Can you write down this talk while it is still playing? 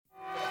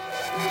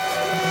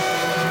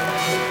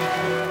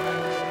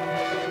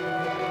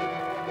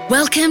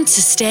Welcome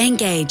to Stay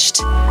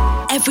Engaged.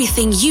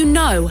 Everything you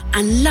know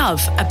and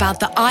love about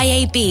the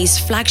IAB's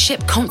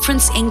flagship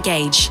conference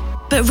Engage,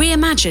 but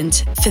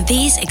reimagined for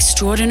these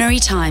extraordinary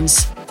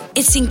times.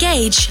 It's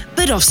Engage,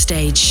 but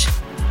offstage.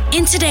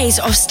 In today's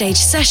offstage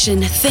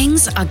session,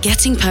 things are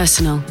getting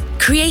personal.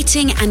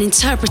 Creating and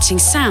interpreting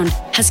sound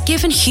has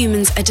given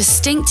humans a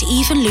distinct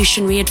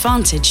evolutionary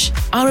advantage.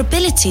 Our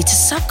ability to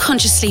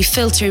subconsciously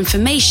filter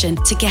information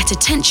to get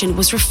attention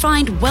was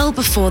refined well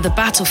before the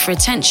battle for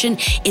attention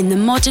in the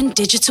modern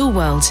digital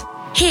world.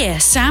 Here,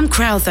 Sam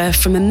Crowther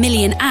from A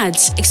Million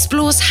Ads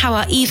explores how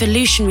our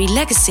evolutionary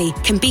legacy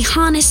can be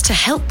harnessed to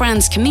help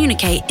brands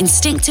communicate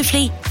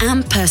instinctively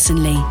and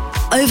personally.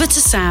 Over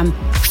to Sam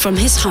from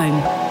his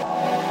home.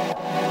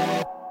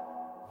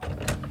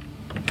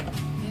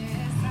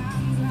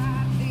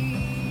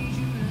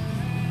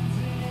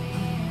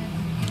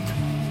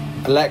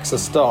 Alexa,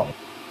 stop.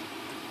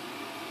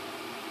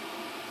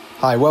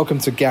 Hi, welcome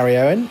to Gary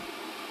Owen.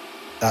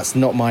 That's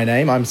not my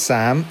name, I'm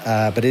Sam,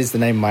 but it is the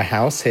name of my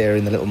house here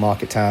in the little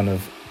market town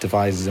of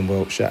Devizes in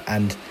Wiltshire.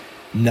 And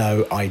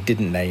no, I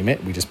didn't name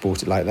it, we just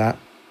bought it like that.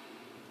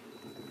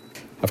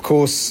 Of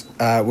course,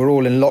 we're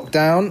all in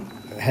lockdown,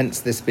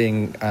 hence this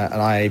being an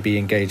IAB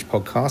Engage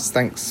podcast.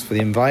 Thanks for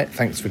the invite,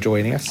 thanks for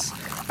joining us.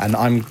 And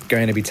I'm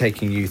going to be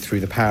taking you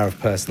through the power of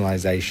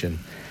personalisation.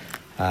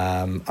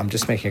 I'm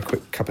just making a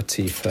quick cup of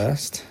tea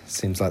first.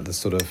 Seems like the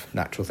sort of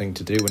natural thing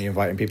to do when you're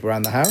inviting people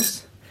around the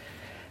house.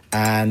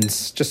 And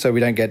just so we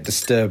don't get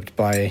disturbed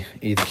by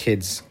either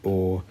kids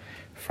or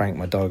Frank,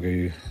 my dog,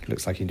 who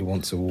looks like he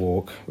wants a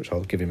walk, which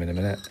I'll give him in a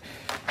minute,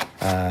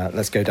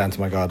 let's go down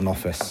to my garden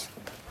office.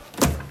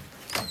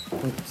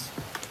 Oops.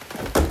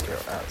 Go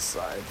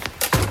outside.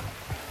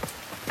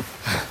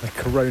 The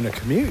Corona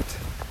commute.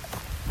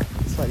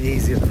 Slightly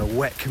easier than a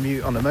wet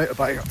commute on a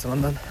motorbike up to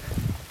London.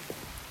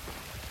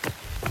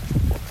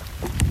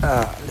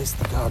 At least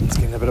the garden's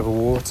getting a bit of a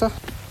water.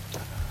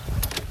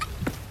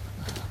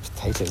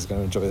 Potatoes are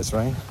going to enjoy this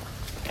rain.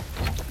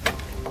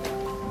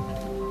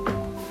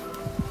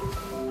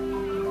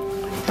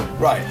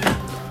 Right.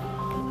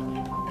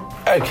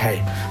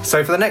 Okay,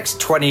 so for the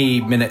next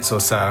 20 minutes or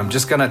so, I'm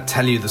just going to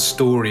tell you the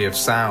story of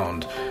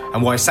sound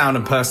and why sound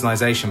and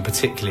personalisation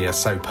particularly are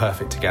so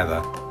perfect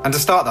together. And to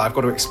start that, I've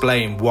got to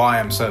explain why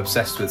I'm so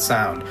obsessed with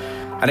sound.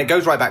 And it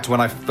goes right back to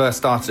when I first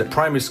started at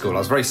primary school. I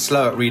was very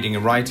slow at reading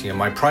and writing, and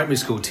my primary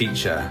school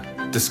teacher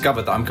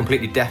discovered that I'm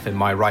completely deaf in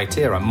my right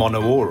ear. I'm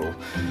mono-aural.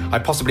 I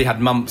possibly had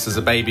mumps as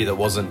a baby that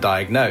wasn't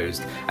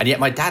diagnosed, and yet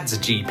my dad's a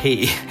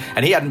GP,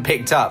 and he hadn't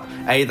picked up,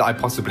 A, that I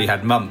possibly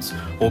had mumps,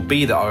 or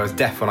B, that I was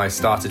deaf when I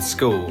started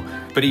school.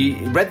 But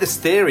he read this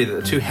theory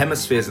that the two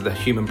hemispheres of the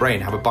human brain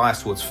have a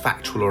bias towards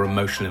factual or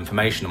emotional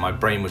information, and my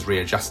brain was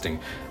readjusting.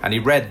 And he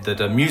read that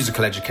a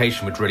musical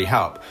education would really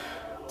help.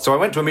 So I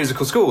went to a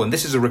musical school, and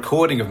this is a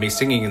recording of me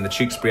singing in the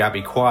Tewkesbury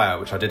Abbey Choir,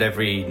 which I did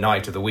every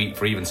night of the week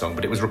for Evensong,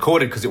 but it was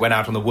recorded because it went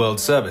out on the world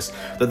service,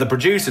 that the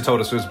producer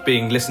told us was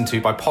being listened to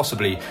by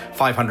possibly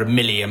 500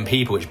 million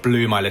people, which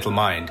blew my little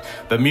mind.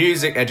 But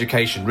music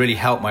education really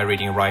helped my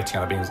reading and writing,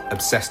 and I've been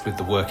obsessed with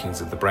the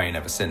workings of the brain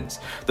ever since.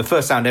 The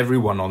first sound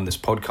everyone on this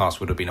podcast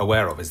would have been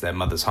aware of is their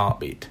mother's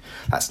heartbeat.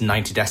 That's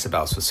 90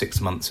 decibels for 6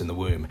 months in the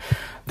womb.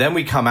 Then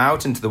we come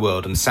out into the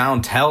world, and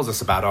sound tells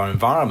us about our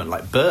environment,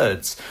 like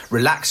birds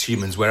relax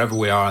humans wherever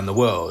we are in the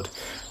world,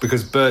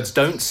 because birds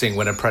don't sing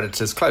when a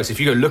predator's close. If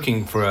you go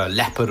looking for a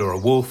leopard or a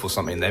wolf or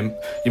something, then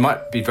you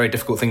might be very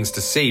difficult things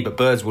to see, but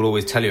birds will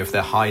always tell you if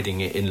they're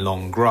hiding it in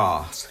long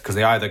grass, because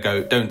they either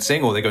don't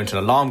sing or they go into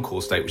an alarm call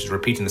state, which is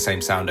repeating the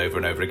same sound over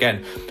and over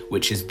again,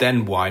 which is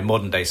then why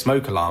modern day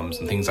smoke alarms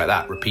and things like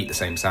that repeat the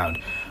same sound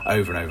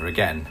over and over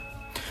again.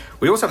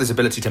 We also have this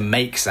ability to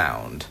make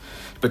sound.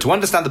 But to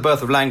understand the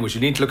birth of language, you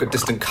need to look at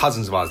distant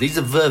cousins of ours. These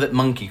are vervet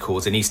monkey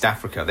calls in East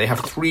Africa. They have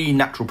 3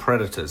 natural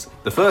predators.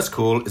 The first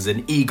call is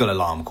an eagle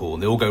alarm call.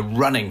 They all go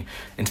running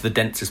into the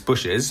densest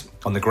bushes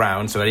on the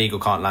ground so an eagle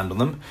can't land on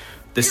them.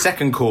 The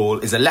second call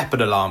is a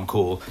leopard alarm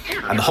call,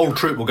 and the whole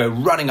troop will go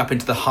running up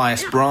into the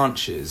highest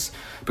branches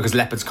because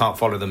leopards can't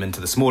follow them into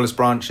the smallest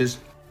branches.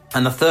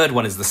 And the third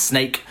one is the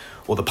snake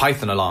or the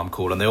python alarm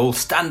call, and they all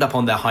stand up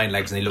on their hind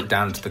legs and they look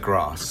down into the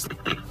grass.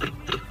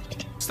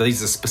 So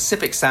these are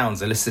specific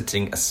sounds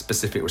eliciting a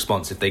specific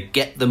response. If they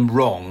get them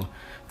wrong,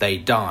 they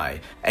die.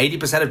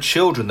 80% of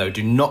children, though,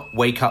 do not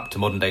wake up to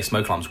modern-day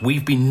smoke alarms.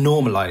 We've been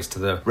normalised to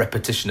the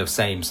repetition of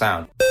same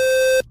sound.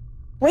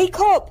 Wake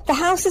up! The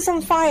house is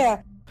on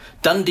fire!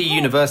 Dundee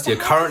University are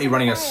currently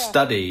running a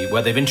study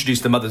where they've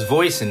introduced the mother's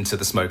voice into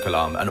the smoke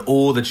alarm, and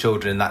all the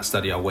children in that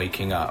study are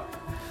waking up.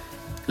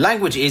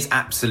 Language is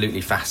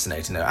absolutely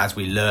fascinating, though, as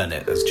we learn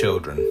it as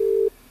children.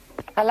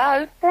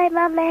 Hello? Hello,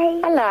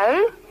 Mummy.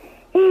 Hello?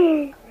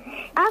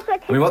 I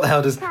mean, what the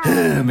hell does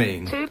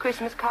mean? 2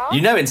 Christmas cards.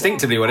 You know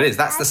instinctively what it is.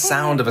 That's the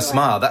sound of a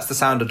smile. That's the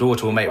sound a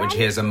daughter will make when she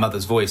hears her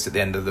mother's voice at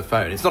the end of the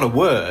phone. It's not a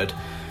word,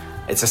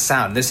 it's a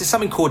sound. This is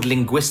something called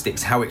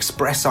linguistics, how we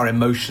express our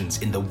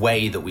emotions in the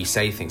way that we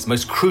say things. The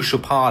most crucial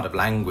part of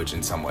language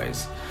in some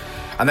ways.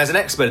 And there's an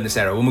expert in this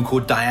area, a woman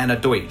called Diana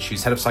Deutsch,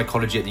 who's head of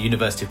psychology at the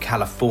University of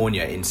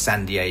California in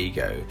San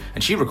Diego.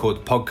 And she records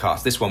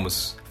podcasts. This one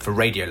was for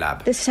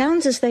Radiolab. The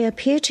sounds as they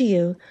appear to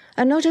you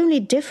are not only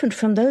different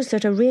from those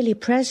that are really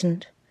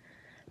present,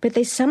 but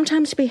they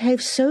sometimes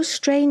behave so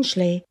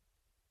strangely.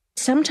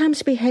 So she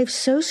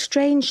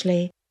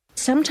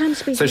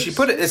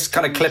put this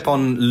kind of clip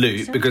on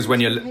loop, because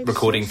when you're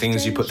recording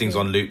things, you put things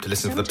on loop to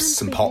listen for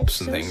some pops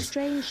and things.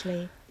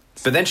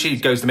 But then she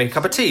goes to make a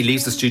cup of tea,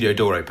 leaves the studio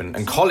door open,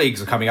 and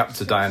colleagues are coming up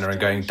to Diana and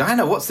going,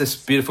 Diana, what's this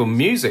beautiful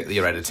music that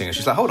you're editing? And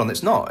she's like, hold on,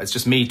 it's not. It's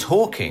just me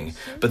talking.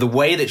 But the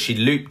way that she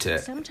looped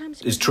it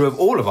is true of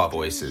all of our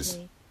voices.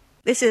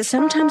 This is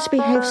sometimes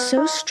behaves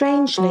so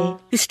strangely.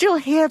 You still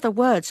hear the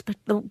words, but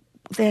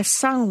they're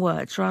sung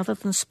words rather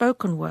than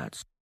spoken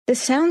words. The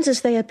sounds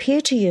as they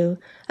appear to you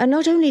are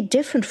not only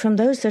different from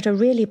those that are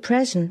really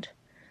present,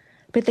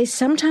 but they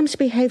sometimes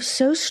behave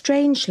so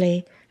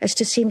strangely as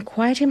to seem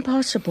quite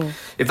impossible.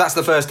 If that's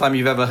the first time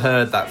you've ever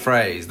heard that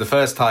phrase, the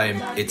first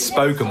time it's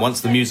spoken, once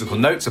the musical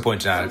notes are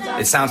pointed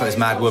out, it sounds like this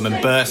mad woman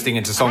bursting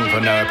into song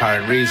for no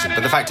apparent reason.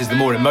 But the fact is, the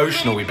more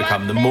emotional we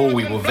become, the more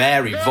we will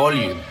vary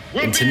volume,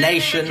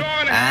 intonation,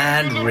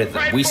 and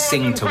rhythm. We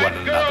sing to one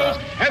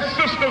another. As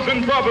sisters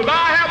and brothers,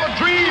 I have a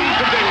dream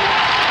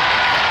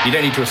today. You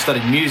don't need to have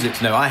studied music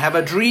to know, I have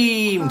a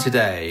dream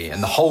today.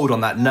 And the hold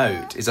on that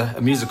note is a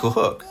musical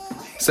hook.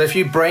 So if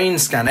you brain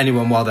scan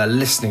anyone while they're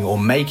listening or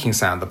making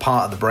sound, the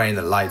part of the brain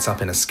that lights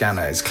up in a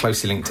scanner is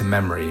closely linked to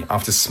memory.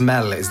 After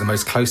smell, it is the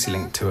most closely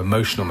linked to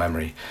emotional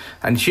memory.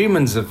 And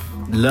humans have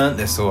learnt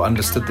this or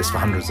understood this for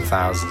hundreds of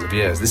thousands of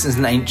years. This is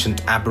an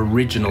ancient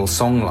Aboriginal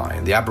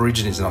songline. The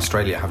Aborigines in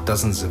Australia have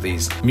dozens of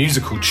these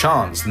musical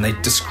chants, and they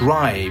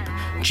describe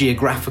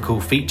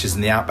geographical features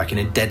in the outback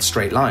in dead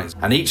straight lines.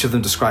 And each of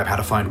them describe how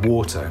to find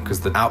water,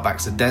 because the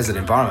outback's a desert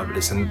environment, but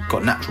it's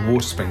got natural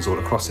water springs all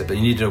across it. But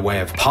you needed a way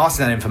of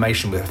passing that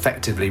information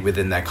effectively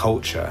within their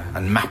culture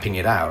and mapping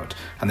it out,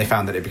 and they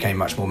found that it became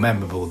much more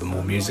memorable the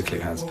more musically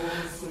it has.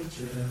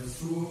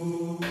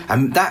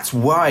 And that's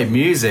why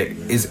music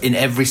is in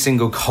every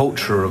single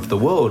culture of the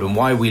world and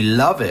why we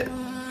love it.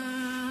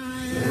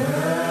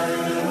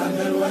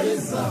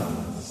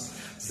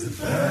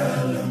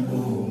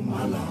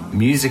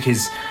 Music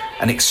is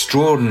an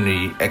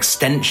extraordinary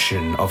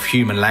extension of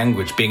human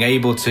language, being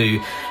able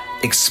to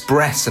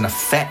express and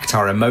affect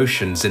our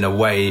emotions in a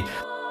way.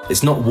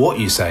 It's not what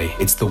you say,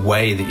 it's the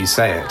way that you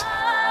say it.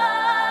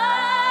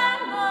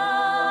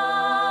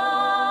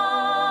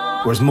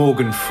 Whereas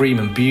Morgan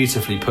Freeman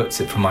beautifully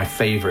puts it from my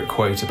favourite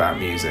quote about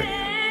music.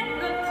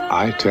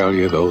 I tell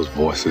you, those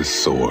voices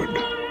soared,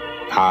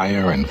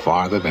 higher and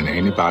farther than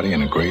anybody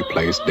in a great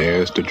place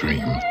dares to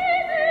dream.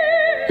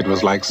 It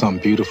was like some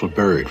beautiful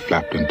bird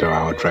flapped into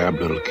our drab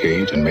little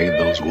cage and made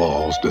those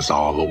walls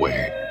dissolve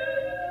away.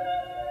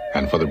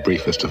 And for the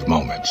briefest of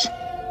moments,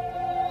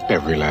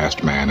 every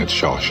last man at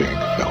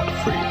Shawshank felt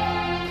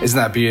free. Isn't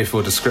that a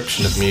beautiful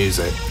description of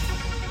music?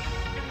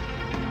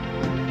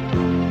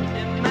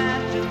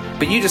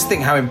 But you just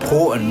think how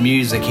important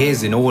music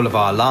is in all of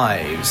our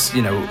lives.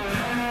 You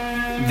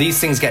know, these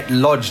things get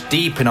lodged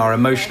deep in our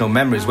emotional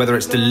memories, whether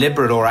it's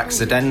deliberate or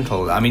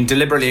accidental. I mean,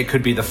 deliberately it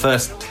could be the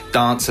first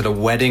dance at a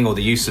wedding or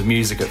the use of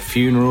music at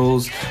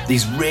funerals.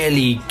 These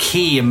really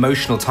key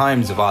emotional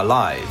times of our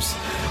lives.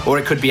 Or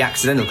it could be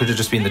accidental, it could have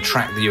just been the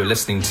track that you were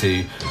listening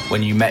to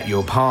when you met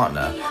your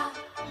partner.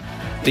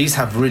 These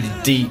have really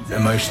deep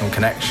emotional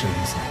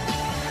connections.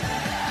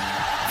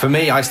 For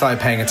me, I started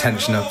paying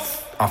attention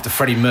after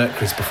Freddie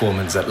Mercury's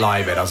performance at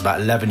Live Aid. I was about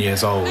 11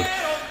 years old.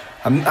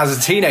 And as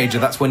a teenager,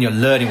 that's when you're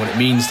learning what it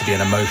means to be an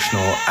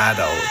emotional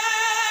adult.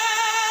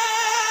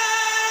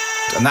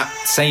 And that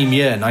same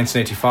year,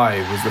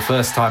 1985, was the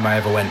first time I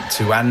ever went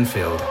to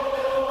Anfield.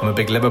 I'm a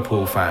big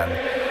Liverpool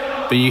fan.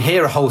 But you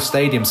hear a whole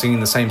stadium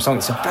singing the same song.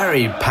 It's a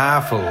very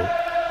powerful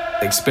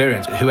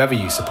experience, whoever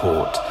you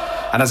support.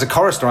 And as a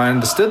chorister, I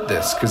understood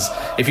this, because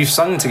if you've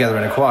sung together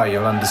in a choir,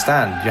 you'll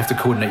understand. You have to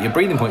coordinate your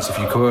breathing points. If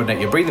you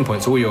coordinate your breathing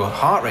points, all your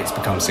heart rates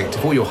become synced.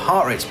 If all your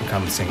heart rates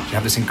become synced, you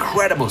have this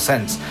incredible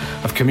sense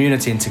of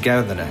community and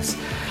togetherness.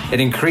 It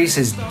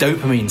increases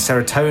dopamine,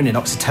 serotonin,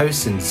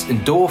 oxytocins,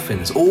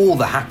 endorphins, all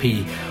the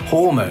happy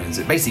hormones.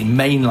 It basically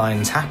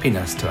mainlines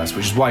happiness to us,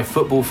 which is why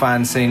football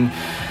fans sing.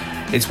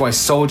 It's why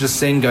soldiers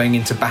sing going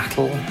into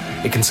battle.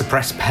 It can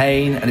suppress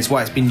pain, and it's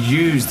why it's been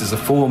used as a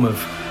form of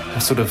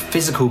a sort of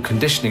physical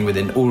conditioning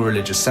within all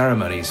religious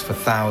ceremonies for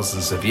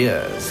thousands of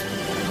years.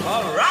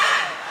 All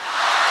right!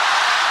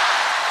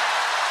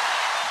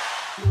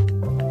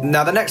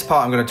 Now, the next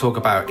part I'm going to talk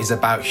about is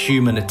about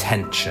human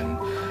attention.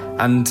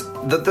 And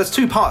there's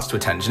two parts to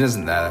attention,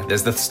 isn't there?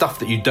 There's the stuff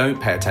that you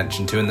don't pay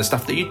attention to and the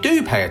stuff that you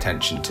do pay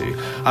attention to.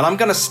 And I'm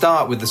going to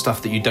start with the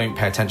stuff that you don't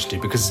pay attention to,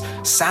 because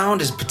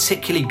sound is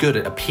particularly good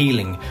at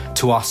appealing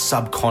to our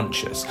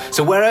subconscious.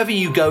 So wherever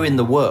you go in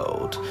the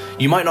world,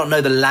 you might not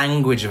know the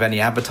language of any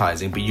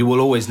advertising, but you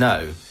will always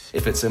know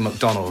if it's a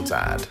McDonald's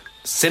ad.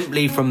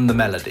 Simply from the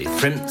melody,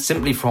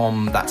 simply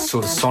from that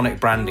sort of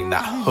sonic branding,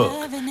 that hook.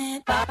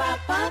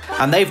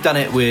 And they've done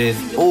it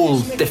with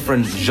all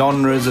different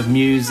genres of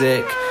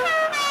music.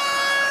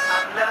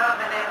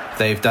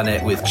 They've done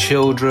it with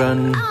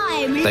children.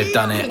 They've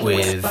done it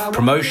with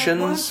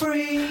promotions.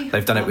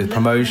 They've done it with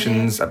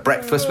promotions at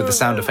breakfast with the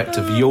sound effect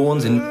of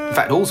yawns. In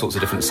fact, all sorts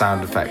of different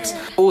sound effects.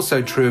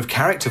 Also true of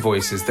character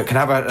voices that can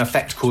have an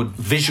effect called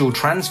visual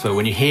transfer.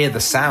 When you hear the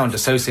sound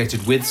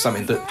associated with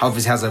something that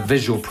obviously has a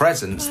visual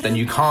presence, then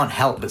you can't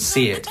help but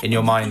see it in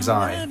your mind's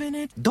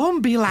eye.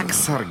 Don't be like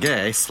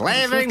Sergei,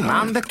 slaving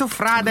Monday to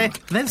Friday,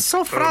 then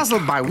so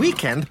frazzled by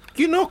weekend,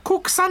 you no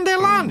cook Sunday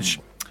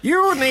lunch.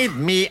 You need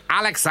me,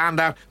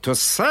 Alexander, to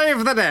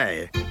save the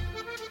day.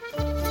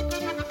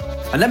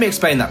 And let me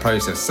explain that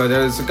process. So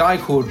there's a guy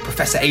called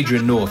Professor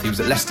Adrian North. He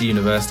was at Leicester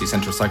University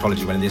Centre of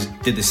Psychology when he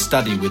did this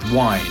study with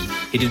wine.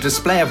 He did a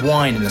display of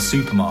wine in a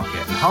supermarket,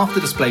 and half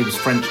the display was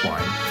French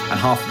wine and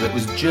half of it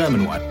was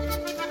German wine.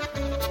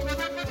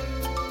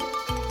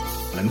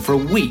 And for a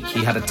week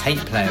he had a tape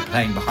player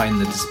playing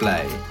behind the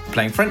display,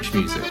 playing French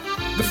music.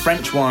 The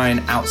French wine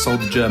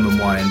outsold the German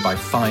wine by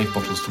 5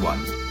 bottles to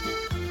 1.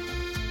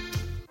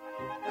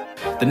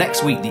 The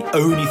next week, the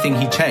only thing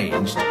he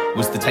changed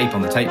was the tape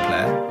on the tape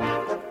player.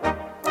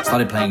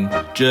 Started playing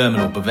German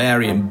or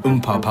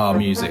Bavarian Papa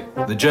music.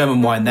 The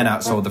German wine then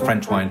outsold the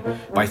French wine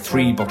by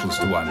 3 bottles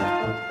to 1.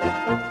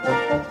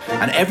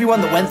 And everyone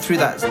that went through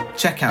that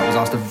checkout was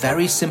asked a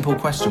very simple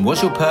question.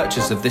 Was your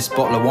purchase of this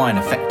bottle of wine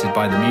affected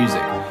by the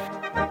music?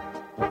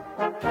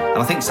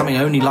 And I think something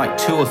only like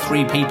 2 or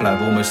 3 people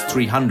out of almost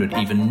 300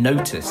 even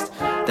noticed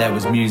there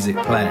was music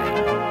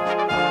playing.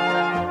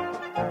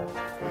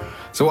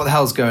 So what the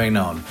hell's going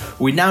on?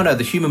 We now know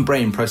the human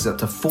brain processes up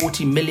to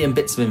 40 million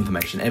bits of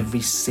information every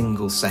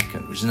single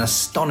second, which is an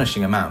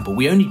astonishing amount, but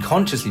we only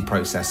consciously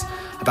process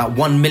about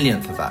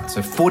 1/1,000,000th of that.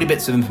 So 40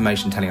 bits of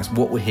information telling us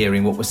what we're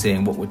hearing, what we're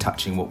seeing, what we're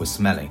touching, what we're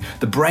smelling.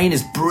 The brain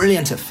is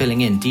brilliant at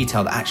filling in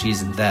detail that actually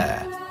isn't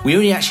there. We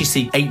only actually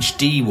see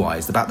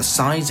HD-wise, about the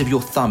size of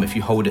your thumb if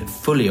you hold it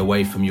fully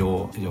away from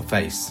your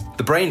face.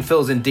 The brain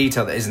fills in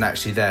detail that isn't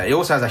actually there. It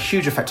also has a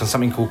huge effect on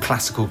something called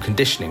classical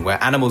conditioning, where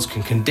animals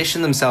can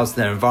condition themselves to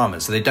their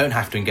environment so they don't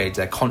have to engage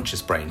their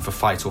conscious brain for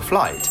fight or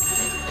flight.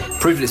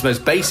 Proved in its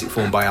most basic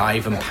form by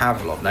Ivan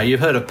Pavlov. Now, you've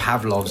heard of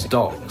Pavlov's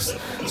dogs.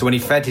 So when he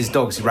fed his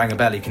dogs, he rang a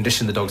bell, he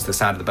conditioned the dogs to the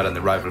sound of the bell and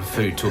the arrival of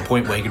food to a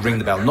point where he could ring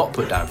the bell, not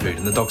put down food,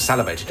 and the dogs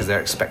salivated because they're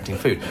expecting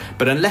food.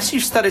 But unless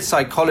you've studied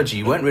psychology,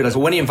 you won't realise,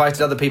 when he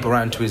invited other people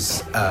around to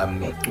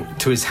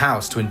his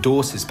house to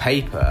endorse his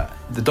paper,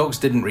 the dogs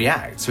didn't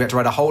react. So he had to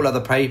write a whole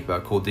other paper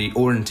called the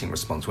orienting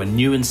response. When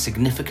new and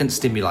significant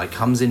stimuli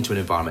comes into an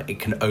environment, it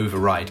can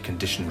override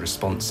conditioned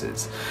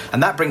responses.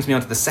 And that brings me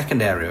on to the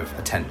second area of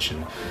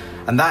attention.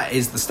 And that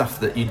is the stuff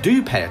that you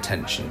do pay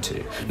attention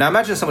to. Now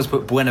imagine someone's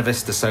put Buena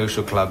Vista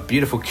Social Club,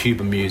 beautiful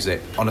Cuban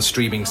music, on a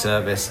streaming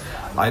service,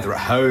 either at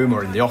home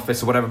or in the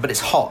office or whatever, but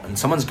it's hot and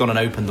someone's gone and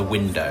opened the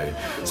window.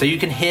 So you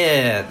can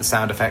hear the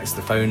sound effects,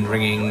 the phone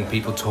ringing,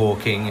 people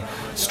talking,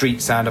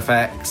 street sound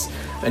effects,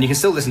 and you can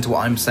still listen to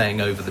what I'm saying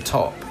over the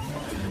top.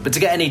 But to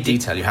get any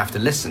detail, you have to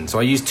listen. So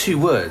I use 2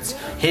 words,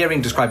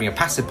 hearing describing a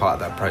passive part of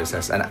that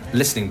process and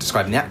listening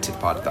describing the active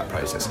part of that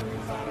process.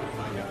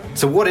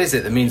 So what is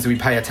it that means that we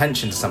pay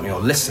attention to something or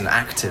listen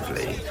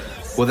actively?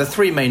 Well, there are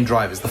 3 main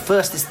drivers. The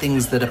first is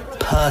things that are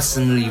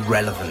personally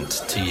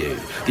relevant to you.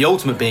 The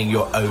ultimate being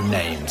your own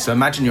name. So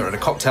imagine you're at a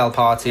cocktail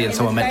party and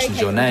someone mentions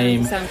your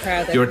name.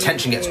 Your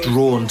attention gets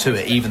drawn to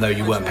it even though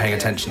you weren't paying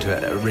attention to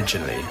it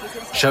originally,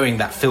 showing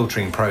that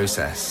filtering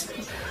process.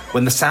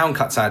 When the sound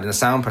cuts out in a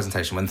sound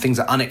presentation, when things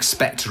are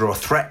unexpected or a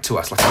threat to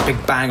us, like a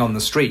big bang on the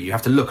street, you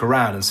have to look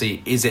around and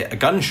see, is it a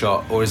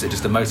gunshot or is it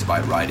just a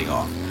motorbike riding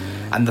off?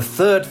 And the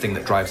third thing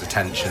that drives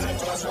attention...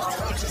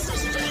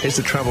 Here's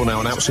the Travel Now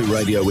on Absolute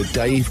Radio with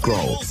Dave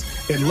Grohl.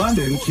 In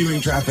London,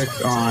 queuing traffic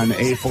on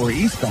A4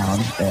 eastbound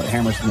at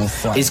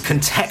Hammersmith is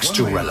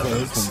contextual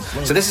relevance.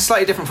 So this is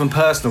slightly different from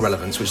personal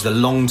relevance, which is the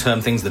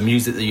long-term things, the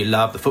music that you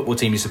love, the football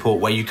team you support,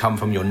 where you come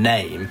from, your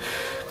name.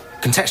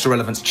 Contextual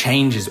relevance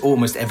changes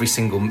almost every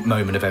single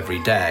moment of every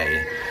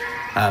day.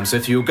 So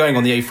if you're going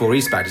on the A4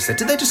 eastbound, you said,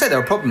 did they just say there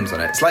were problems on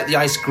it? It's like the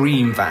ice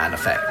cream van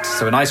effect.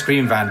 So an ice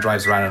cream van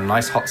drives around on a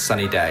nice hot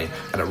sunny day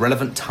at a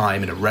relevant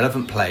time in a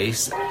relevant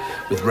place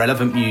with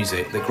relevant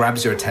music that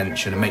grabs your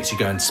attention and makes you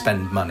go and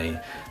spend money.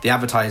 The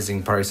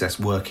advertising process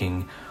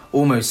working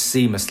almost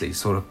seamlessly,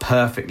 sort of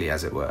perfectly,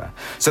 as it were.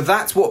 So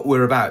that's what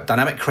we're about,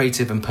 dynamic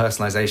creative and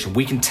personalisation.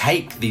 We can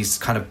take these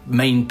kind of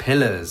main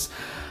pillars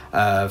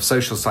of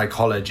social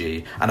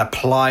psychology and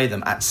apply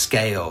them at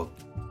scale.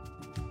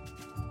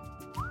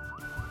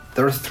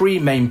 There are 3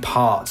 main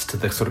parts to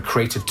the sort of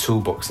creative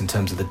toolbox in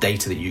terms of the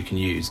data that you can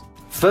use.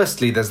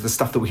 Firstly, there's the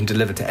stuff that we can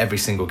deliver to every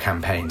single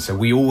campaign. So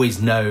we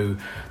always know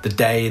the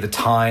day, the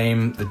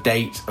time, the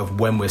date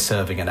of when we're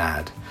serving an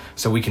ad.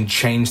 So we can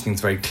change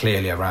things very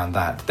clearly around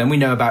that. Then we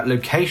know about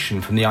location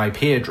from the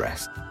IP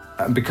address.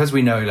 And because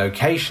we know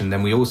location,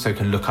 then we also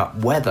can look up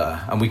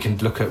weather, and we can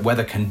look at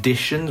weather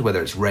conditions,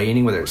 whether it's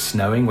raining, whether it's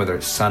snowing, whether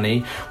it's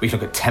sunny. We can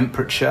look at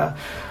temperature.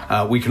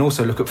 We can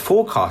also look at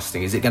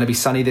forecasting. Is it going to be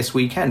sunny this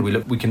weekend?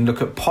 We can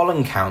look at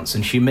pollen counts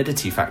and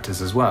humidity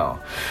factors as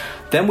well.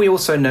 Then we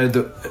also know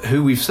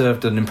who we've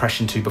served an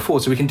impression to before,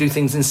 so we can do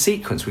things in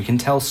sequence. We can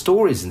tell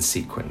stories in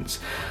sequence.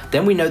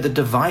 Then we know the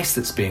device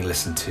that's being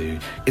listened to.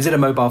 Is it a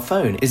mobile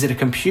phone? Is it a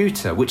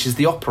computer? Which is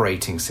the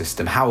operating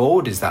system? How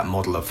old is that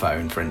model of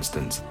phone, for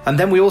instance? And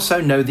then we also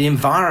know the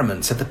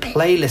environment, so the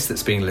playlist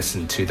that's being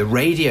listened to, the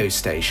radio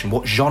station,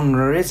 what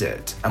genre is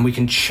it? And we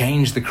can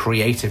change the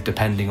creative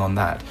depending on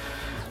that.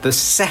 The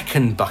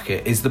second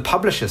bucket is the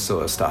publisher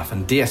sort of stuff,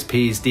 and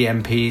DSPs,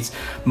 DMPs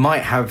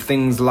might have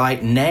things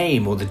like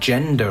name or the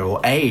gender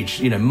or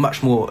age,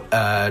 much more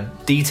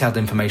detailed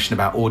information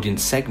about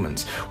audience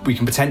segments. We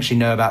can potentially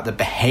know about the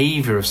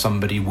behavior of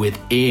somebody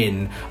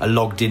within a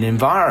logged in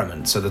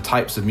environment, so the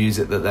types of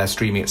music that they're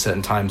streaming at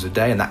certain times of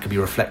day, and that could be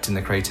reflected in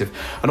the creative.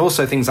 And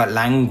also things like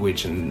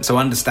language, and so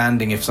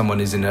understanding if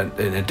someone is in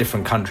a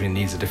different country and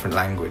needs a different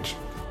language.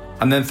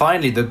 And then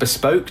finally, the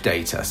bespoke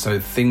data, so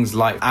things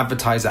like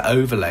advertiser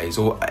overlays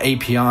or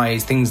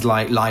APIs, things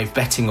like live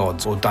betting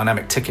odds or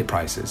dynamic ticket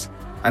prices.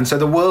 And so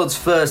the world's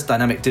first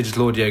dynamic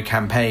digital audio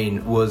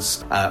campaign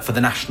was for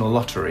the National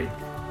Lottery.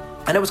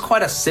 And it was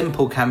quite a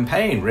simple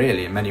campaign,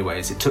 really, in many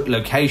ways. It took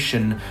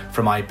location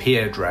from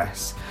IP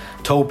address,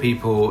 told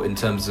people in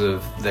terms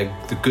of the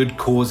good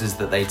causes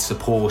that they'd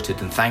supported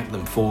and thanked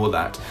them for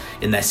that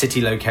in their city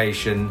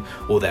location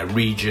or their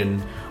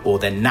region or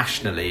then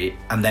nationally,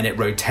 and then it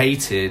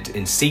rotated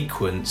in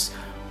sequence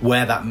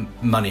where that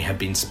money had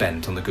been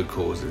spent on the good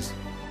causes.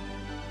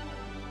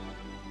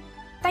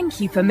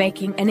 Thank you for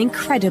making an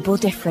incredible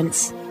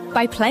difference.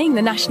 By playing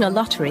the National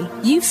Lottery,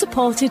 you've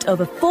supported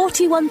over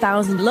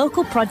 41,000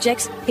 local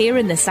projects here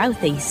in the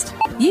South East.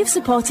 You've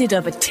supported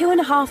over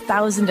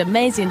 2,500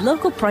 amazing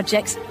local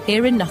projects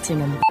here in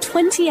Nottingham.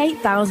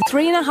 28,000,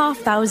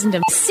 3,500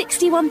 and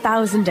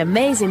 61,000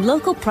 amazing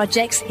local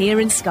projects here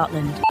in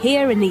Scotland,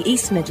 here in the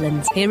East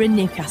Midlands, here in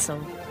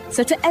Newcastle.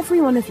 So to every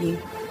one of you,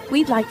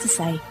 we'd like to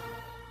say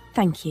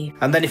thank you.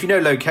 And then if you know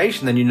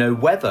location, then you know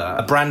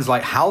weather. Brands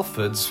like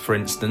Halfords, for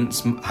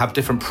instance, have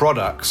different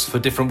products for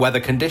different weather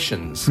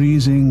conditions.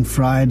 Freezing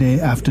Friday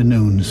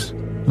afternoons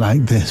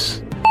like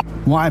this.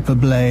 Wiper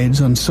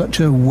blades on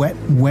such a wet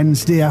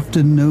Wednesday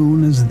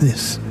afternoon as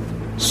this.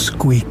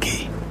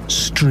 Squeaky,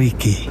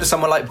 streaky.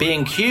 Someone like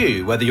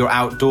B&Q, whether you're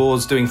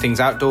outdoors, doing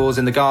things outdoors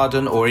in the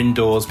garden or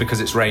indoors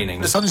because it's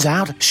raining. The sun's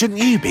out, shouldn't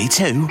you be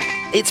too?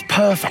 It's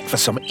perfect for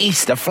some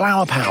Easter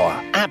flower power.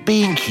 At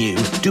B&Q,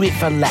 do it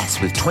for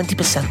less with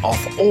 20%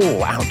 off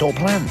all outdoor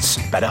plants.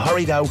 Better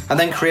hurry though. And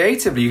then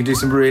creatively, you can do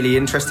some really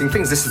interesting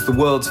things. This is the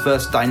world's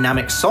first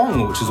dynamic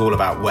song, which is all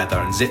about weather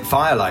and zip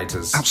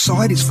firelighters.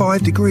 Outside it's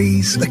 5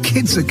 degrees. The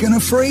kids are gonna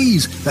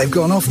freeze. They've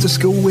gone off to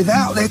school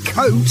without their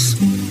coats.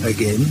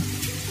 Again.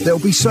 They'll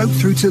be soaked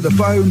through to the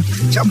bone,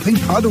 jumping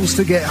puddles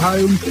to get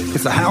home.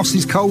 If the house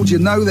is cold, you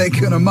know they're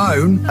gonna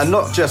moan. And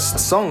not just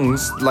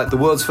songs, like the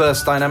world's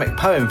first dynamic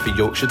poem for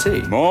Yorkshire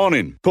tea.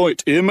 Morning,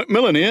 poet Ian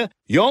McMillan here.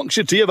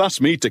 Yorkshire Tea have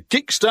asked me to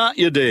kickstart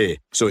your day.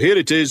 So here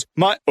it is,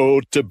 my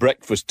ode to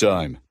breakfast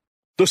time.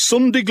 The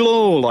Sunday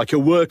glow like a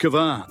work of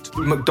art.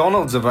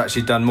 McDonald's have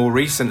actually done more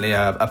recently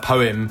a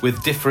poem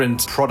with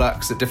different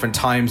products at different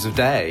times of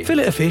day.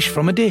 Fillet of fish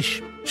from a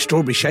dish.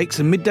 Strawberry shakes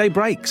and midday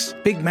breaks.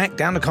 Big Mac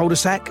down a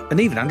cul-de-sac and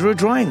even under a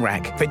drying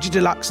rack. Veggie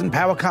deluxe and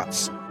power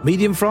cuts.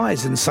 Medium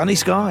fries and sunny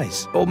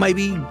skies. Or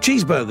maybe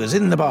cheeseburgers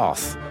in the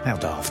bath. How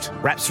daft.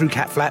 Wraps through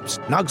cat flaps,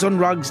 nugs on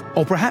rugs,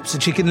 or perhaps a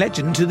chicken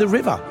legend to the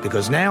river.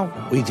 Because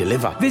now we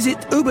deliver. Visit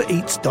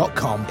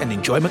UberEats.com and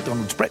enjoy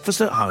McDonald's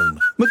breakfast at home.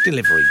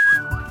 McDelivery.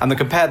 And the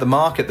Compare the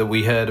Market that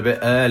we heard a bit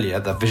earlier,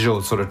 the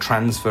visual sort of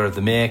transfer of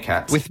the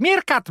meerkat. With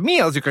meerkat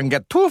meals, you can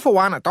get 2 for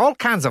 1 at all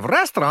kinds of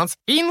restaurants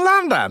in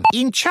London,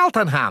 in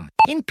Cheltenham,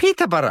 in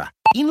Peterborough,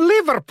 in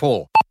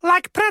Liverpool,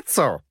 like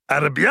Prezzo.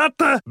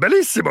 Arrabbiata,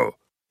 bellissimo.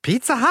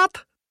 Pizza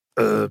Hut?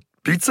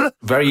 Pizza?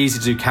 Very easy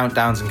to do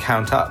countdowns and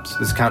count-ups.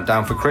 There's a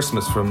countdown for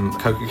Christmas from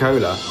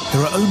Coca-Cola.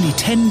 There are only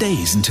 10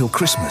 days until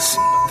Christmas.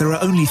 There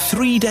are only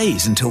 3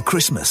 days until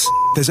Christmas.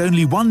 There's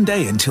only 1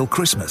 day until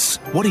Christmas.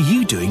 What are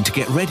you doing to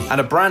get ready? And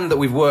a brand that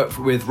we've worked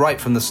with right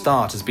from the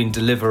start has been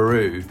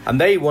Deliveroo. And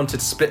they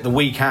wanted to split the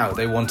week out.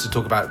 They wanted to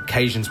talk about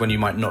occasions when you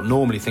might not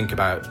normally think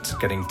about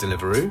getting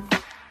Deliveroo.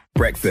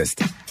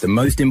 Breakfast, the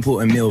most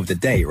important meal of the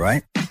day,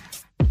 right?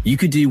 You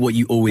could do what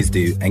you always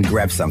do and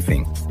grab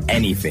something,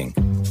 anything.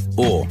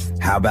 Or,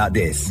 how about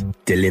this?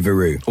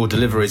 Deliveroo. Or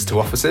deliveries to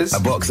offices. A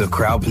box of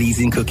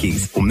crowd-pleasing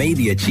cookies. Or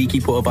maybe a cheeky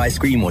pot of ice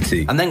cream or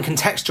two. And then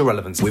contextual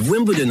relevance. With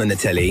Wimbledon on the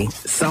telly,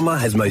 summer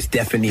has most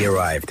definitely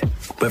arrived.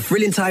 But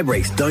thrilling tie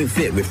breaks don't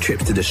fit with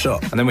trips to the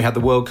shop. And then we had the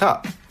World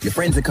Cup. Your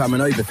friends are coming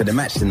over for the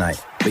match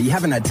tonight, but you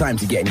haven't had time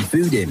to get any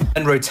food in.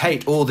 And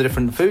rotate all the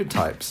different food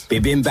types.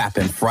 Bibimbap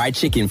and fried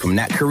chicken from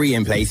that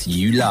Korean place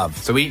you love.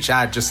 So each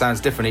ad just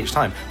sounds different each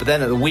time. But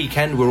then at the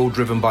weekend, we're all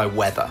driven by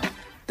weather.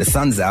 The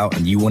sun's out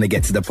and you want to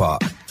get to the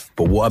park.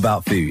 But what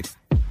about food?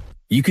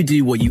 You could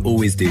do what you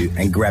always do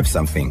and grab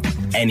something,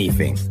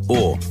 anything.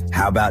 Or,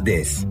 how about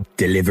this?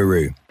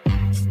 Deliveroo.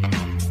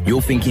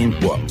 You're thinking,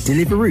 what,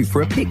 Deliveroo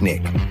for a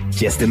picnic?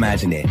 Just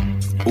imagine it.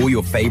 All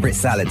your favourite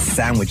salads,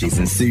 sandwiches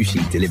and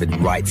sushi delivered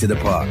right to the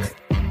park.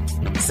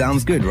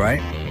 Sounds good,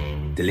 right?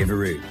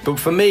 Deliveroo. But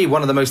for me,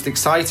 one of the most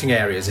exciting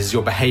areas is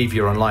your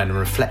behaviour online and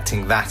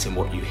reflecting that in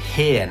what you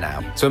hear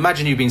now. So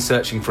imagine you've been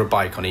searching for a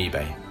bike on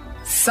eBay.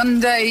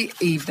 Sunday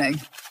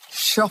evening.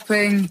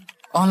 Shopping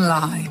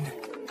online.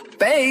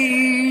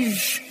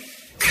 Beige.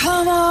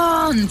 Come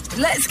on,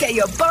 let's get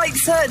your bike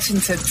search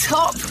into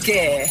top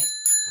gear.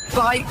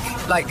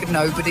 Bike like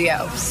nobody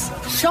else.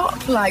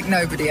 Shop like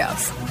nobody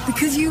else.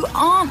 Because you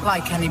aren't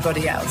like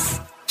anybody else.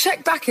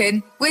 Check back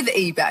in with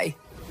eBay.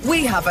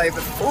 We have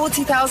over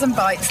 40,000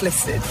 bikes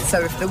listed,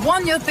 so if the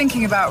one you're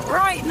thinking about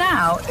right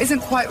now isn't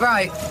quite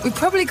right, we've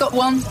probably got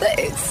one that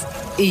is.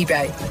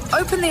 eBay.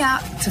 Open the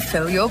app to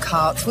fill your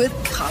cart with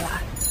colour.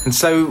 And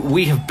so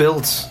we have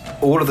built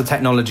all of the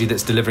technology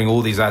that's delivering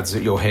all these ads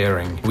that you're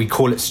hearing. We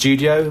call it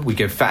Studio. We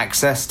give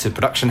access to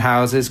production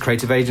houses,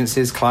 creative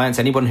agencies, clients,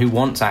 anyone who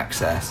wants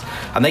access.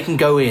 And they can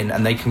go in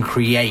and they can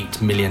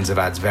create millions of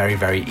ads very,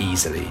 very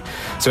easily.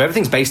 So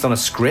everything's based on a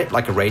script,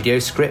 like a radio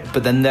script,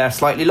 but then they're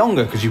slightly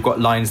longer because you've got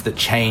lines that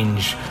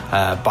change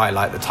by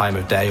like the time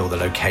of day or the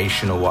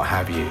location or what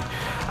have you.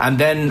 And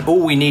then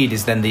all we need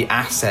is then the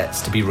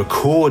assets to be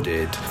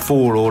recorded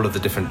for all of the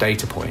different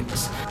data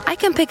points. I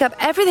can pick up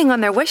everything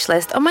on their wish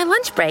list on my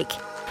lunch break.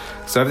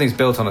 So everything's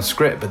built on a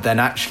script, but then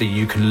actually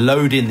you can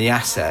load in the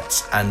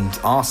assets and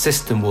our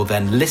system will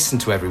then listen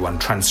to everyone,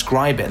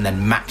 transcribe it, and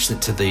then match it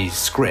to the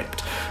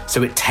script.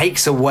 So it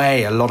takes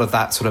away a lot of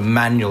that sort of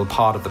manual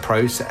part of the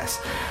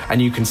process,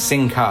 and you can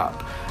sync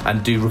up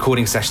and do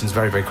recording sessions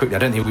very, very quickly. I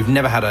don't think we've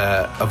never had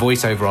a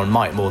voiceover on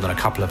mic more than a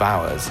couple of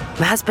hours.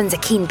 My husband's a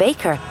keen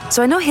baker,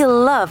 so I know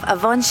he'll love a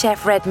Von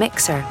Chef Red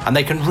mixer. And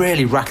they can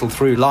really rattle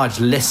through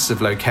large lists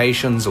of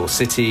locations or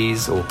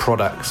cities or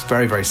products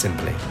very, very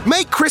simply.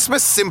 Make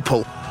Christmas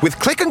simple with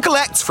click and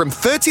collect from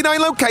 39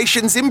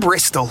 locations in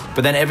Bristol.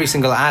 But then every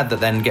single ad that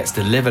then gets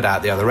delivered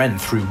out the other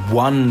end through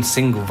one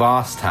single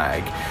VAST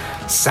tag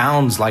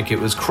sounds like it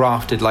was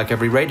crafted like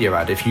every radio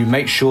ad. If you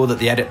make sure that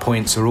the edit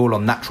points are all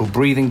on natural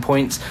breathing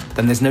points,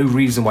 then there's no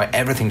reason why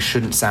everything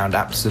shouldn't sound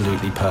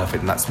absolutely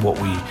perfect. And that's what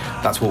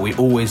we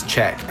always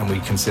check and we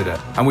consider.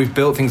 And we've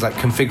built things like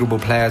configurable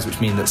players,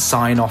 which mean that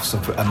sign-offs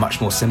are much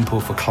more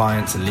simple for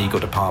clients and legal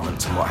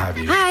departments and what have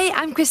you. Hi,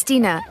 I'm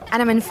Christina, and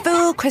I'm in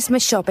full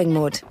Christmas shopping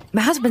mode.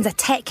 My husband's a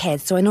tech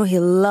head, so I know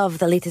he'll love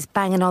the latest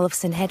Bang &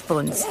 Olufsen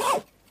headphones.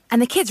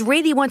 And the kids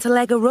really want a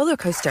Lego roller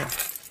coaster.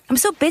 I'm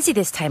so busy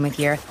this time of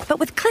year, but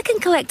with Click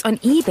and Collect on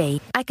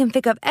eBay, I can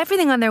pick up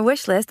everything on their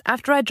wish list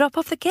after I drop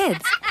off the kids.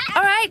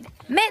 All right,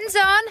 mittens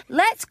on,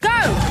 let's go!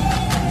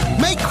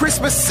 Make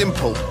Christmas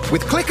simple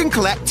with Click and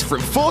Collect from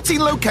 14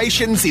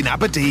 locations in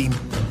Aberdeen.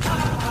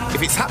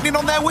 If it's happening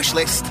on their wish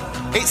list,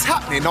 it's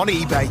happening on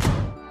eBay.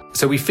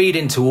 So we feed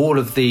into all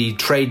of the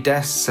trade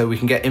desks so we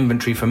can get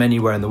inventory from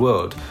anywhere in the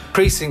world.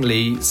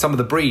 Increasingly, some of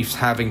the briefs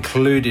have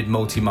included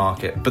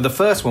multi-market, but the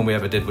first one we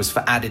ever did was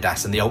for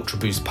Adidas and the Ultra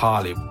Boost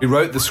Parley. We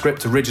wrote the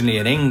script originally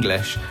in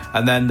English,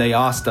 and then they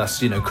asked us,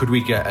 could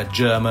we get a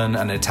German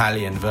and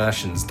Italian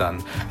versions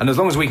done? And as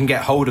long as we can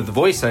get hold of the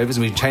voiceovers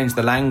and we change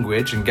the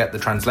language and get the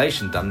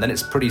translation done, then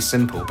it's pretty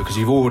simple because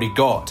you've already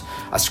got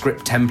a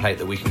script template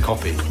that we can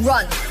copy.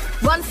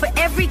 Run for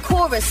every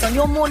chorus on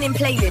your morning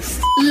playlist.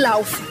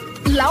 Lauf.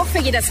 Lauf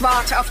für jedes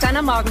Wort auf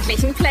deiner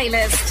morgendlichen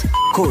Playlist.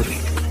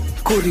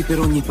 Corri per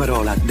ogni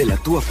parola della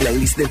tua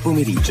playlist del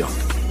pomeriggio.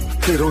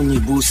 Per ogni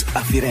bus a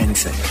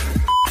Firenze.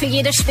 Für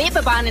jede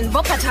Schwebebahn in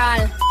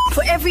Wuppertal.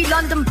 For every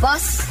London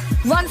bus.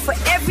 Run for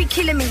every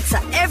kilometre,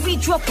 every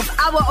drop of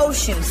our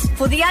oceans.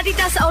 For the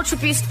Adidas Ultra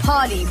Boost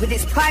Parley with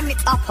its prime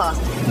knit upper.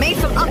 Made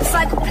from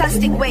upcycled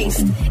plastic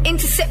waste.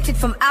 Intercepted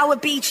from our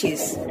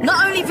beaches.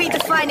 Not only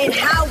redefining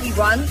how we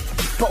run,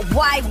 but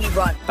why we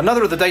run.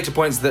 Another of the data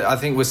points that I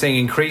think we're seeing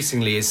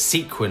increasingly is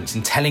sequence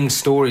and telling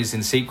stories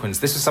in sequence.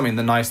 This was something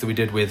nice that we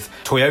did with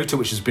Toyota,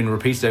 which has been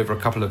repeated over a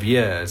couple of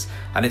years,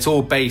 and it's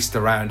all based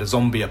around a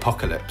zombie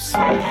apocalypse.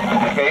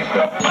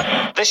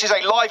 This is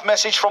a live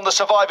message from the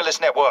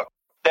Survivalist Network.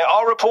 There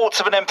are reports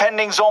of an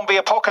impending zombie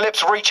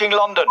apocalypse reaching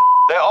London.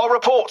 There are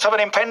reports of an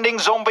impending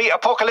zombie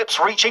apocalypse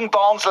reaching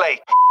Barnsley.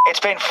 It's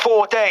been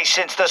 4 days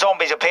since the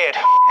zombies appeared.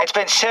 It's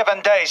been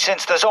 7 days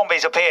since the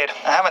zombies appeared.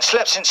 I haven't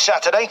slept since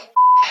Saturday.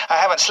 I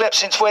haven't slept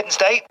since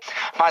Wednesday.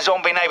 My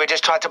zombie neighbour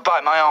just tried to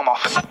bite my arm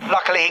off.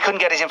 Luckily, he couldn't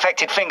get his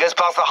infected fingers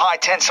past the high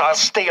tensile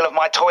steel of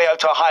my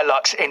Toyota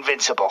Hilux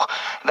Invincible.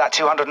 That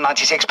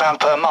 £296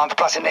 per month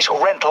plus initial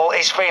rental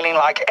is feeling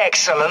like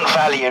excellent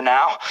value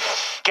now.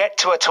 Get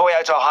to a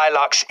Toyota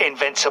Hilux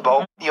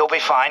Invincible. You'll be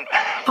fine.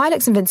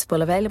 Hilux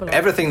Invincible available.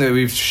 Everything that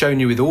we've shown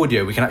you with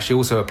audio, we can actually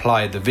also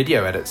apply the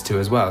video edits to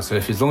as well. So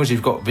as long as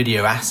you've got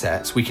video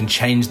assets, we can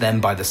change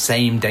them by the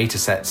same data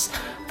sets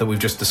that we've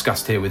just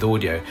discussed here with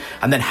audio.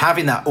 And then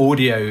having that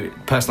audio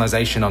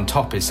personalisation on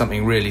top is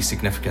something really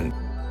significant.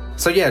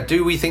 So yeah,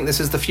 do we think this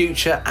is the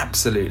future?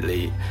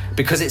 Absolutely.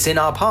 Because it's in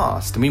our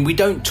past. I mean, we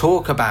don't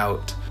talk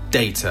about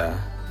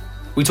data.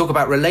 We talk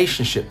about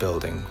relationship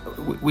building.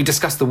 We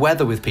discuss the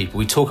weather with people.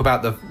 We talk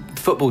about the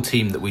football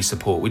team that we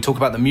support. We talk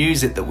about the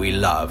music that we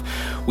love.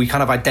 We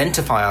kind of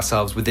identify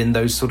ourselves within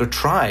those sort of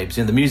tribes.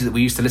 You know, the music that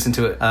we used to listen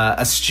to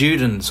as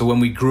students or when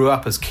we grew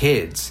up as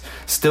kids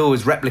still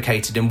is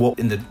replicated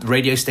in the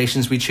radio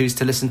stations we choose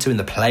to listen to, in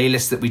the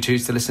playlists that we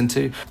choose to listen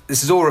to.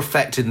 This is all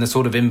reflected in the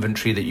sort of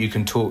inventory that you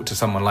can talk to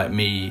someone like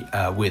me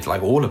with,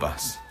 like all of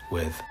us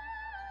with.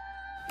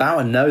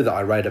 Bauer know that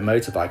I ride a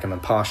motorbike. I'm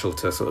partial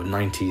to sort of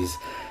 90s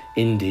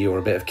indie or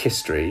a bit of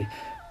Kistery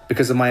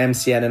because of my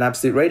MCN and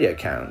Absolute Radio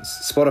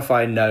accounts.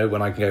 Spotify know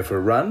when I can go for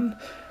a run,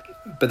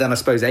 but then I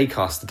suppose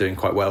Acast are doing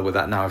quite well with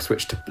that now. I've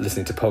switched to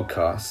listening to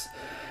podcasts.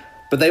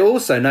 But they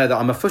also know that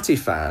I'm a footy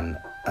fan,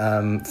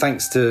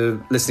 thanks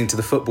to listening to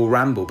the Football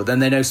Ramble, but then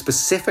they know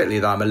specifically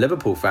that I'm a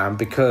Liverpool fan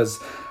because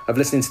of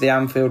listening to the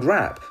Anfield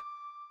Rap.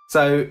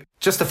 So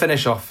just to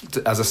finish off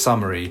as a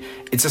summary,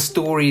 it's a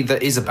story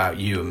that is about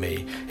you and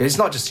me. It's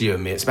not just you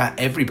and me, it's about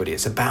everybody.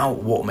 It's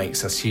about what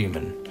makes us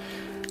human.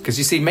 Because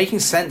you see, making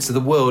sense of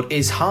the world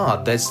is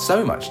hard. There's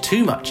so much,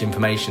 too much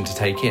information to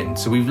take in.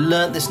 So we've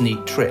learnt this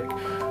neat trick.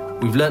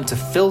 We've learnt to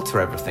filter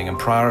everything and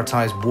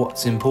prioritise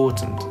what's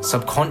important,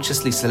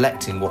 subconsciously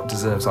selecting what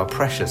deserves our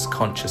precious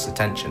conscious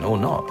attention or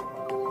not.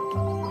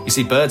 You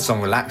see,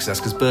 birdsong relaxes us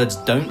because birds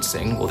don't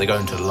sing, or they go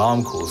into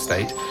alarm call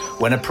state,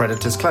 when a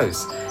predator's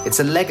close.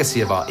 It's a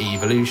legacy of our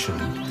evolution.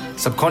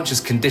 Subconscious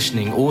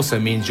conditioning also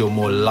means you're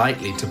more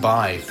likely to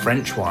buy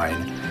French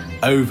wine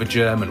over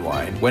German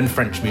wine when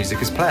French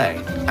music is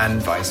playing,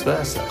 and vice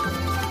versa.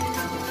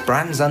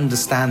 Brands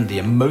understand the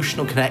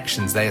emotional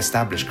connections they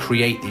establish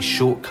create these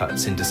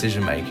shortcuts in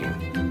decision making.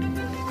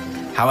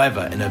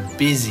 However, in a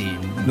busy,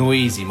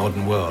 noisy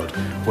modern world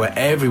where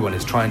everyone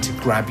is trying to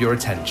grab your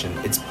attention,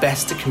 it's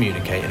best to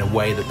communicate in a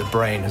way that the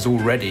brain has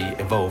already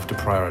evolved to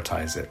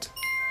prioritize it,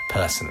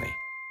 personally.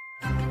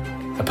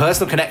 A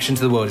personal connection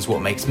to the world is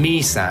what makes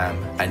me Sam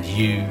and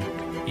you,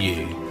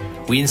 you.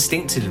 We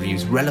instinctively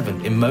use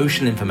relevant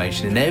emotional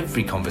information in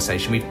every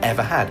conversation we've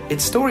ever had.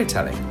 It's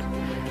storytelling.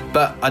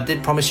 But I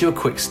did promise you a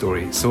quick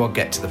story, so I'll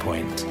get to the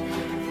point.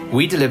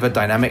 We deliver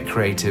dynamic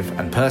creative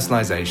and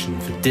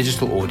personalisation for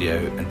digital audio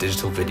and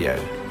digital video.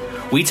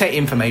 We take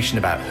information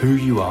about who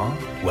you are,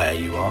 where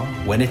you are,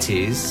 when it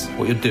is,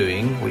 what you're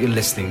doing, what you're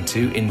listening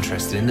to,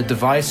 interested in, the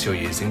device you're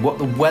using, what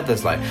the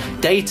weather's like,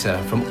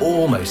 data from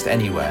almost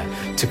anywhere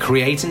to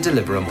create and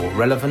deliver a more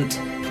relevant,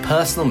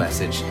 personal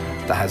message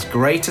that has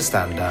greater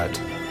standout,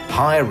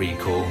 higher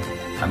recall,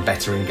 and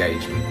better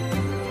engagement.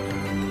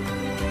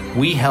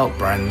 We help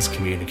brands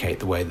communicate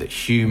the way that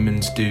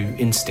humans do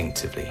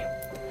instinctively.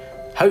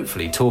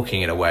 Hopefully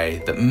talking in a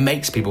way that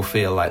makes people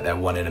feel like they're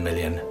one in a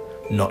million,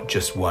 not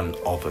just one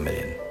of a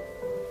million.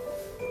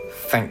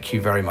 Thank you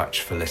very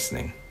much for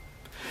listening.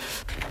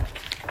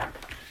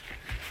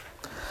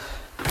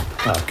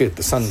 Oh, good,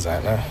 the sun's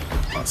out now.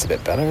 That's a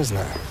bit better, isn't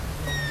it?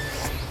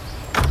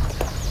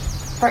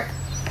 Frank,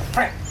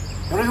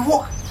 you want to go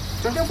walk?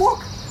 Do you want to go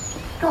walk?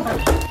 Go on,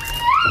 Frank.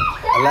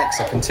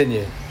 Alexa,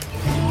 continue.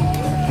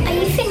 Are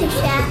you finished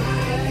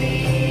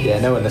yet? Yeah,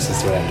 no one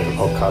listens to the end of a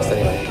podcast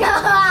anyway.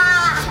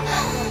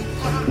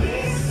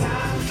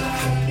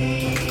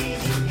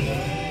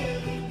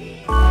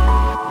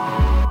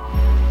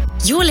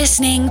 You're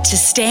listening to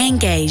Stay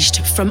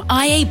Engaged from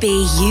IAB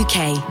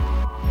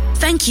UK.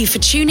 Thank you for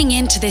tuning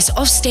in to this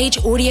offstage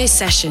audio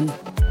session.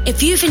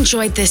 If you've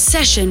enjoyed this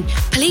session,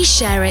 please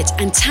share it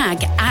and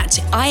tag at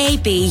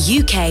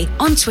IAB UK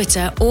on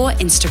Twitter or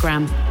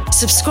Instagram.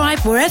 Subscribe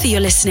wherever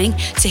you're listening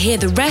to hear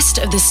the rest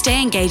of the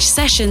Stay Engaged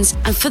sessions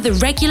and for the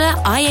regular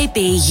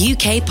IAB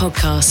UK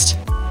podcast.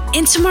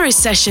 In tomorrow's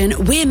session,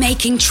 we're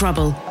making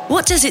trouble.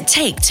 What does it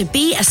take to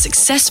be a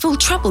successful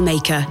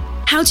troublemaker?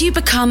 How do you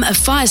become a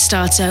fire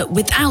starter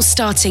without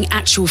starting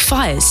actual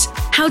fires?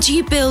 How do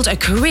you build a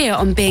career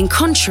on being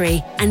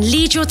contrary and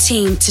lead your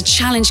team to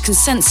challenge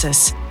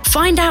consensus?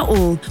 Find out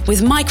all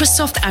with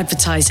Microsoft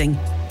Advertising,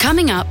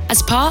 coming up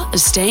as part of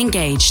Stay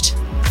Engaged.